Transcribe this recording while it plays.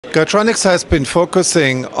Galtronics has been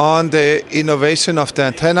focusing on the innovation of the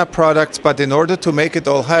antenna products, but in order to make it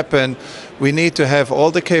all happen, we need to have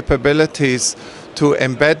all the capabilities to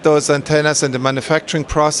embed those antennas in the manufacturing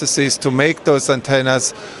processes to make those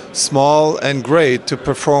antennas small and great to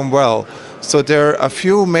perform well. So there are a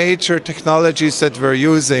few major technologies that we're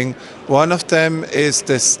using. One of them is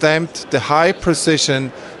the high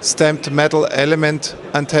precision stamped metal element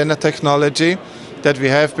antenna technology that we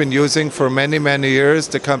have been using for many, many years.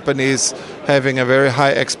 The company is having a very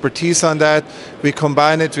high expertise on that. We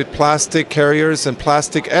combine it with plastic carriers and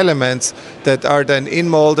plastic elements that are then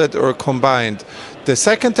in-molded or combined. The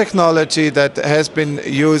second technology that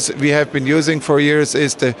we have been using for years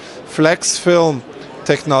is the flex film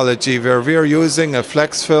technology, where we are using a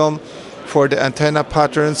flex film for the antenna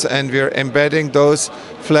patterns, and we're embedding those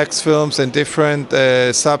flex films in different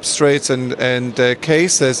substrates and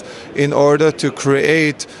cases in order to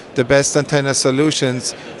create the best antenna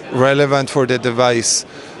solutions relevant for the device.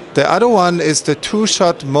 The other one is the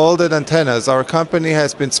two-shot molded antennas. Our company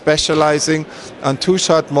has been specializing on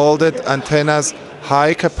two-shot molded antennas,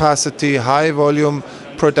 high capacity, high volume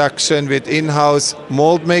production with in-house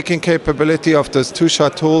mold making capability of those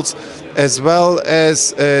two-shot tools, as well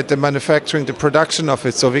as the manufacturing, the production of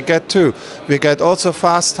it. So we get two. We get also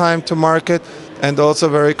fast time to market and also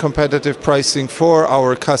very competitive pricing for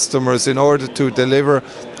our customers in order to deliver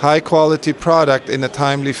high quality product in a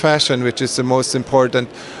timely fashion, which is the most important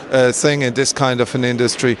thing in this kind of an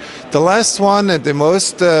industry. The last one and the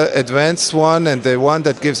most advanced one, and the one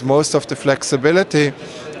that gives most of the flexibility,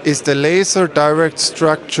 is the laser direct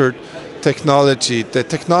structured technology. The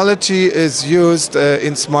technology is used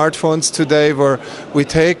in smartphones today, where we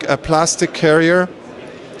take a plastic carrier,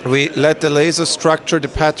 we let the laser structure the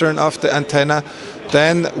pattern of the antenna,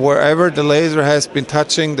 then wherever the laser has been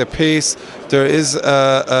touching the piece, there is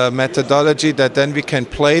a methodology that then we can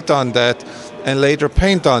plate on that and later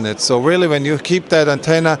paint on it. So really, when you keep that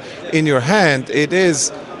antenna in your hand, it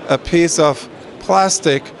is a piece of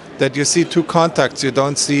plastic that you see two contacts. You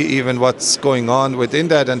don't see even what's going on within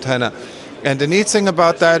that antenna. And the neat thing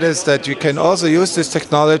about that is that you can also use this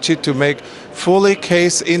technology to make fully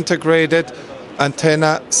case integrated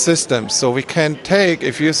antenna systems. So we can take,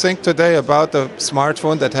 if you think today about a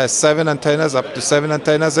smartphone that has 7 antennas, up to 7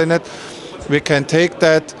 antennas in it, we can take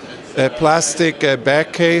that plastic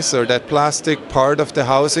back case or that plastic part of the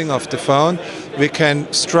housing of the phone. We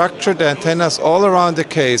can structure the antennas all around the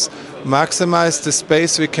case, maximize the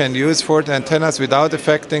space we can use for the antennas without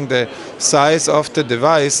affecting the size of the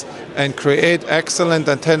device, and create excellent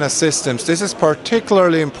antenna systems. This is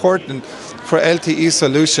particularly important for LTE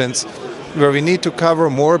solutions, where we need to cover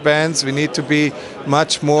more bands. We need to be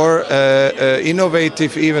much more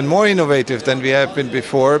innovative, even more innovative than we have been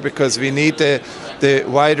before, because we need the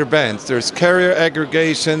wider bands. There's carrier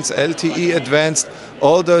aggregations, LTE advanced,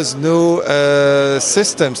 all those new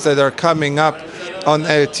systems that are coming up on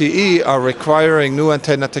LTE are requiring new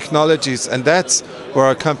antenna technologies, and that's where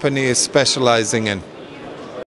our company is specializing in.